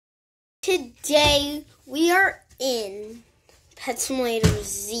Today we are in Pet Simulator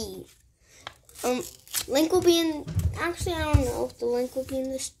Z. Link will be in. Actually, I don't know if the link will be in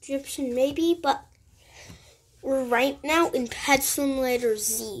the description, maybe, but we're right now in Pet Simulator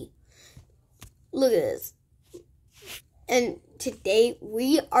Z. Look at this. And today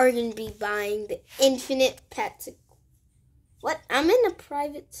we are going to be buying the infinite pets. What? I'm in a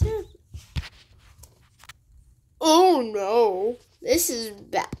private server. Oh no, this is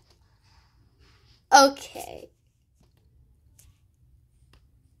bad. Okay.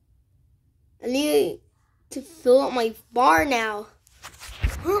 I need to fill up my bar now.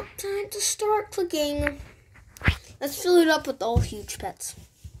 Well, time to start clicking. Let's fill it up with all huge pets.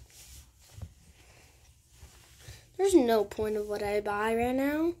 There's no point of what I buy right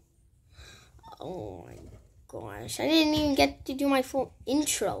now. Oh my gosh, I didn't even get to do my full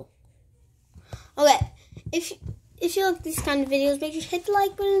intro. Okay, if you like these kind of videos, make sure to hit the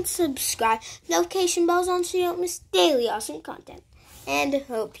like button and subscribe. Notification bells on so you don't miss daily awesome content. And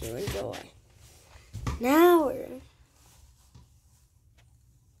hope you enjoy. Now we're...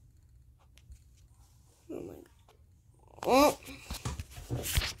 Oh my God. Well,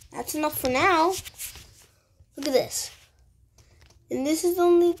 that's enough for now. Look at this. And this is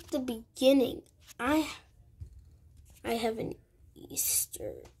only the beginning. I have an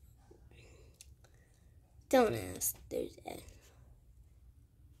Easter. Don't ask. There's that.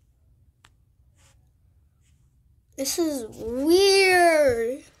 This is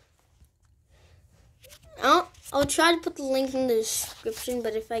weird. I'll try to put the link in the description,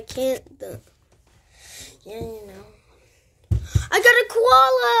 but if I can't, then yeah, you know. I got a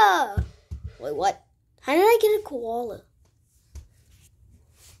koala. Wait, what? How did I get a koala?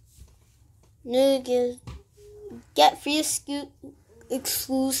 No, get free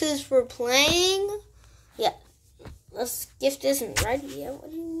exclusives for playing. Yeah, this gift isn't ready yet.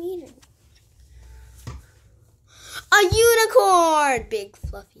 What do you mean? A unicorn! Big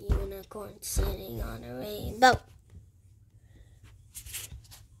fluffy unicorn sitting on a rainbow.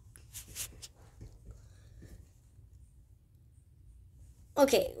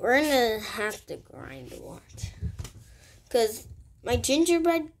 Okay, we're gonna have to grind a lot. Because my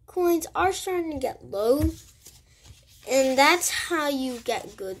gingerbread coins are starting to get low. And that's how you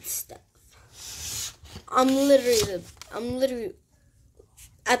get good stuff. I'm literally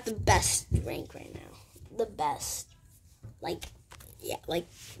at the best rank right now. The best. Like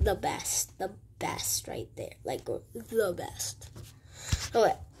the best right there. Like the best.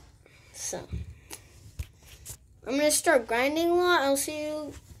 Okay, so I'm gonna start grinding a lot. I'll see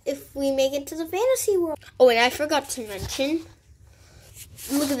you if we make it to the fantasy world. Oh, and I forgot to mention,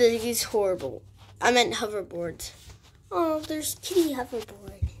 look at this, he's horrible. I meant hoverboards. Oh, there's kitty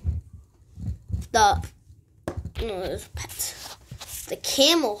hoverboard. There's pets. The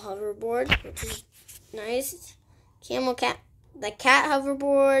camel hoverboard, which is nice. The cat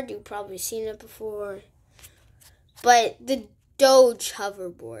hoverboard, you've probably seen it before. But the Doge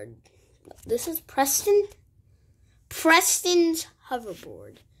hoverboard. This is Preston's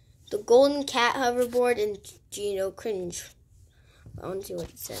hoverboard. The golden cat hoverboard and Gino cringe. I want to see what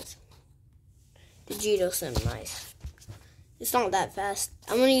it says. The Gino sounds nice. It's not that fast.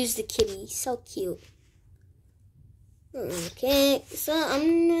 I'm going to use the kitty. So cute. Okay, so I'm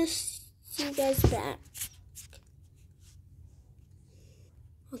going to see you guys back.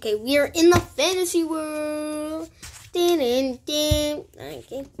 Okay, we are in the fantasy world.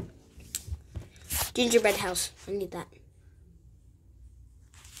 Okay. Gingerbread house. I need that.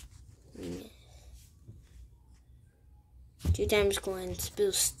 2 times coins.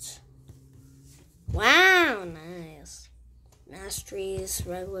 Boosts. Wow, nice. Masteries,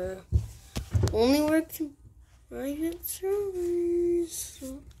 regular. Only works in private servers.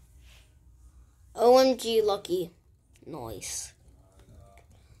 OMG, lucky. Nice.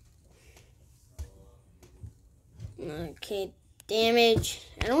 Okay, damage.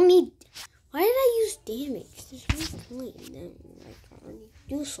 I don't need... Why did I use damage? There's no point. I can already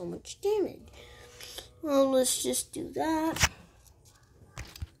do so much damage. Well, let's just do that.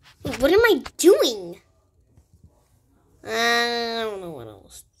 Wait, what am I doing? I don't know what I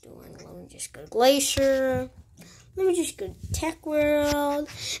was doing. Let me just go to Glacier. Let me just go to Tech World.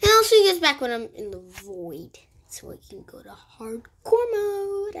 And I'll see you guys back when I'm in the Void. So I can go to Hardcore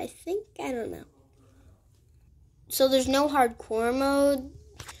mode, I think. I don't know. So there's no hardcore mode.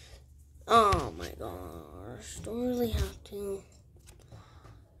 Oh my gosh. Don't really have to.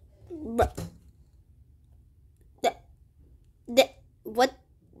 But what?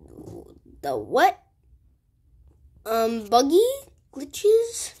 Buggy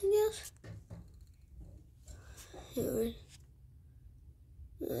glitches, I guess.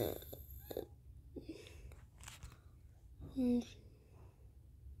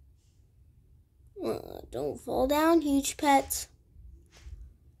 Don't fall down, huge pets.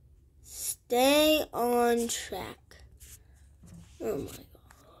 Stay on track. Oh my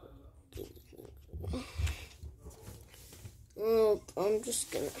god. Oh, I'm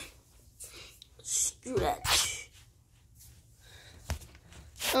just gonna stretch.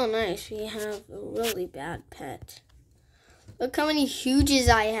 Oh, nice. We have a really bad pet. Look how many huges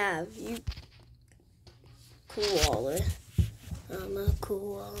I have. You koala. I'm a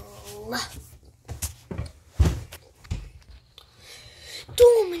koala.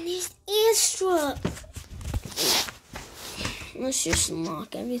 Dominus Astra. Let's just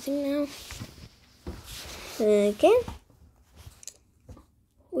unlock everything now. Okay.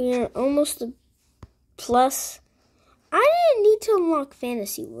 We are almost a plus. I didn't need to unlock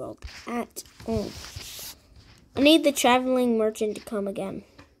Fantasy World at all. I need the traveling merchant to come again.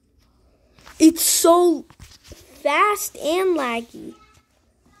 It's so fast and laggy.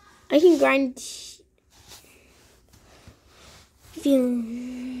 I can grind.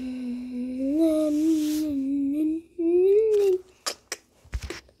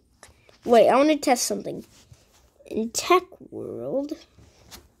 Wait, I want to test something. In Tech World,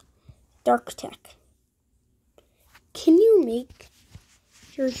 Dark Tech. Can you make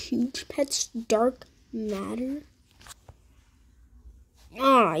your huge pets dark matter?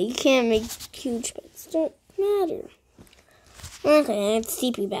 You can't make huge pets dark matter. Okay, let's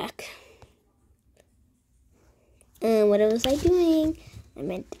TP back. What was I doing?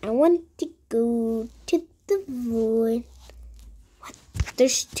 I want to go to the void. What?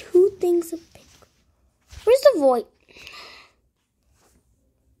 There's two things of pick. Where's the void?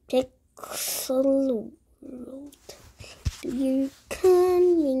 Pixel World. You're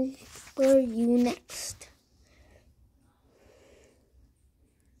coming for you next.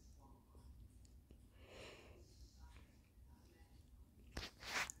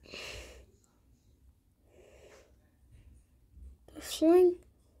 They're flying.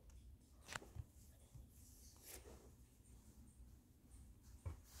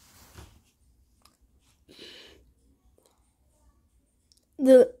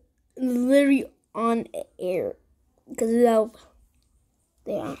 The literally on air. Because of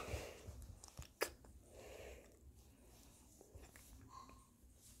they are.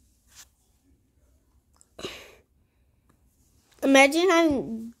 Imagine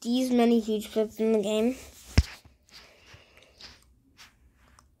having these many huge pets in the game.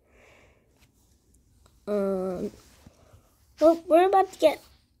 Well, we're about to get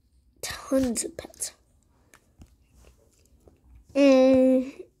tons of pets.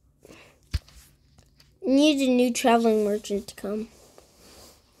 Need a new traveling merchant to come.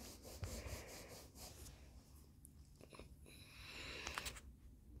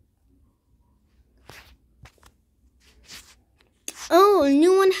 Oh, a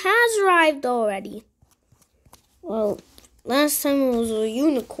new one has arrived already. Well, last time it was a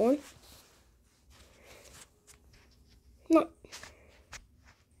unicorn. No.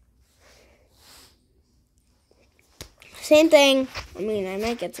 Same thing. I mean, I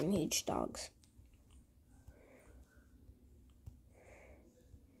might get some huge dogs.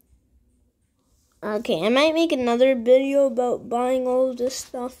 Okay, I might make another video about buying all of this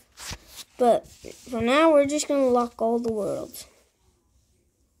stuff. But for now, we're just going to lock all the worlds.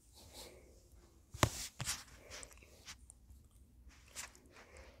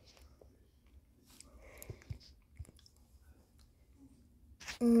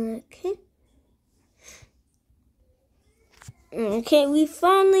 Okay, we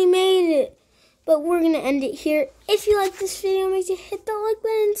finally made it. But we're going to end it here. If you like this video, make sure to hit the like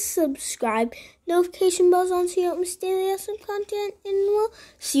button, subscribe, notification bells on so you don't miss daily awesome content. And we'll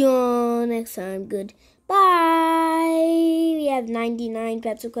see you all next time. Goodbye. We have 99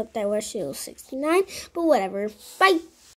 pets equipped. I wish it was 69, but whatever. Bye.